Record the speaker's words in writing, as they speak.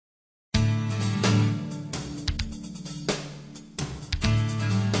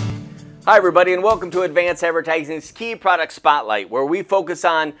Hi everybody, and welcome to Advanced Advertising's Key Product Spotlight, where we focus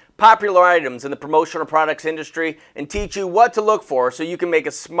on popular items in the promotional products industry and teach you what to look for so you can make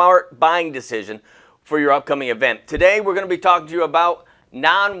a smart buying decision for your upcoming event. Today we're going to be talking to you about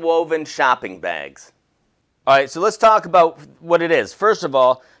non-woven shopping bags. Alright, so let's talk about what it is. First of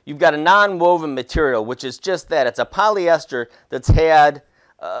all, you've got a non-woven material, which is just that. It's a polyester that's had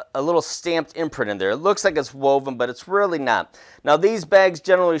a little stamped imprint in there. It looks like it's woven, but it's really not. Now these bags,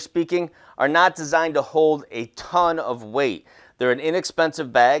 generally speaking, are not designed to hold a ton of weight. They're an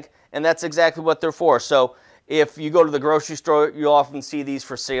inexpensive bag, and that's exactly what they're for. So if you go to the grocery store, you'll often see these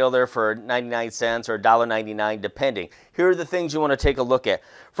for sale there for 99 cents or $1.99 depending. Here are the things you want to take a look at.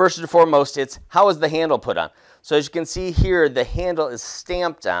 First and foremost, it's how is the handle put on. So as you can see here, the handle is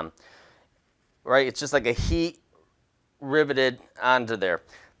stamped on, right? It's just like a heat riveted onto there.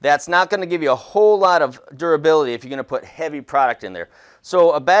 That's not going to give you a whole lot of durability if you're going to put heavy product in there.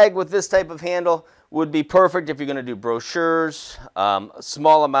 So a bag with this type of handle would be perfect if you're going to do brochures,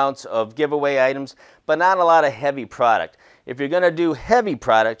 small amounts of giveaway items, but not a lot of heavy product. If you're going to do heavy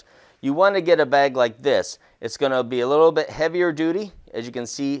product, you want to get a bag like this. It's going to be a little bit heavier duty. As you can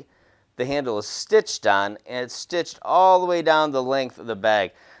see, the handle is stitched on, and it's stitched all the way down the length of the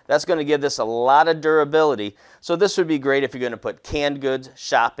bag. That's going to give this a lot of durability. So this would be great if you're going to put canned goods,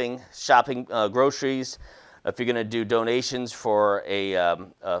 shopping, groceries. If you're going to do donations for a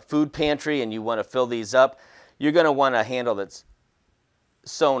food pantry and you want to fill these up, you're going to want a handle that's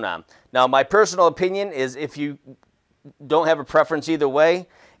sewn on. Now, my personal opinion is if you don't have a preference either way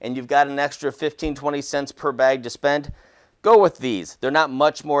and you've got an extra 15-20 cents per bag to spend, go with these. They're not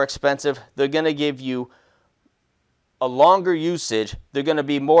much more expensive. They're going to give you a longer usage. They're going to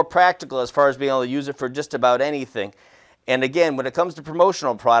be more practical as far as being able to use it for just about anything. And again, when it comes to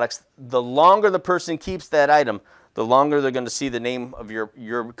promotional products, the longer the person keeps that item, the longer they're going to see the name of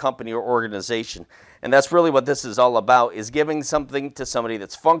your company or organization. And that's really what this is all about, is giving something to somebody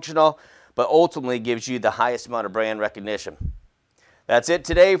that's functional, but ultimately gives you the highest amount of brand recognition. That's it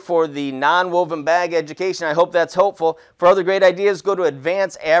today for the non-woven bag education. I hope that's helpful. For other great ideas, go to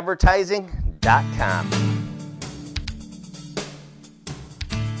advancedadvertising.com.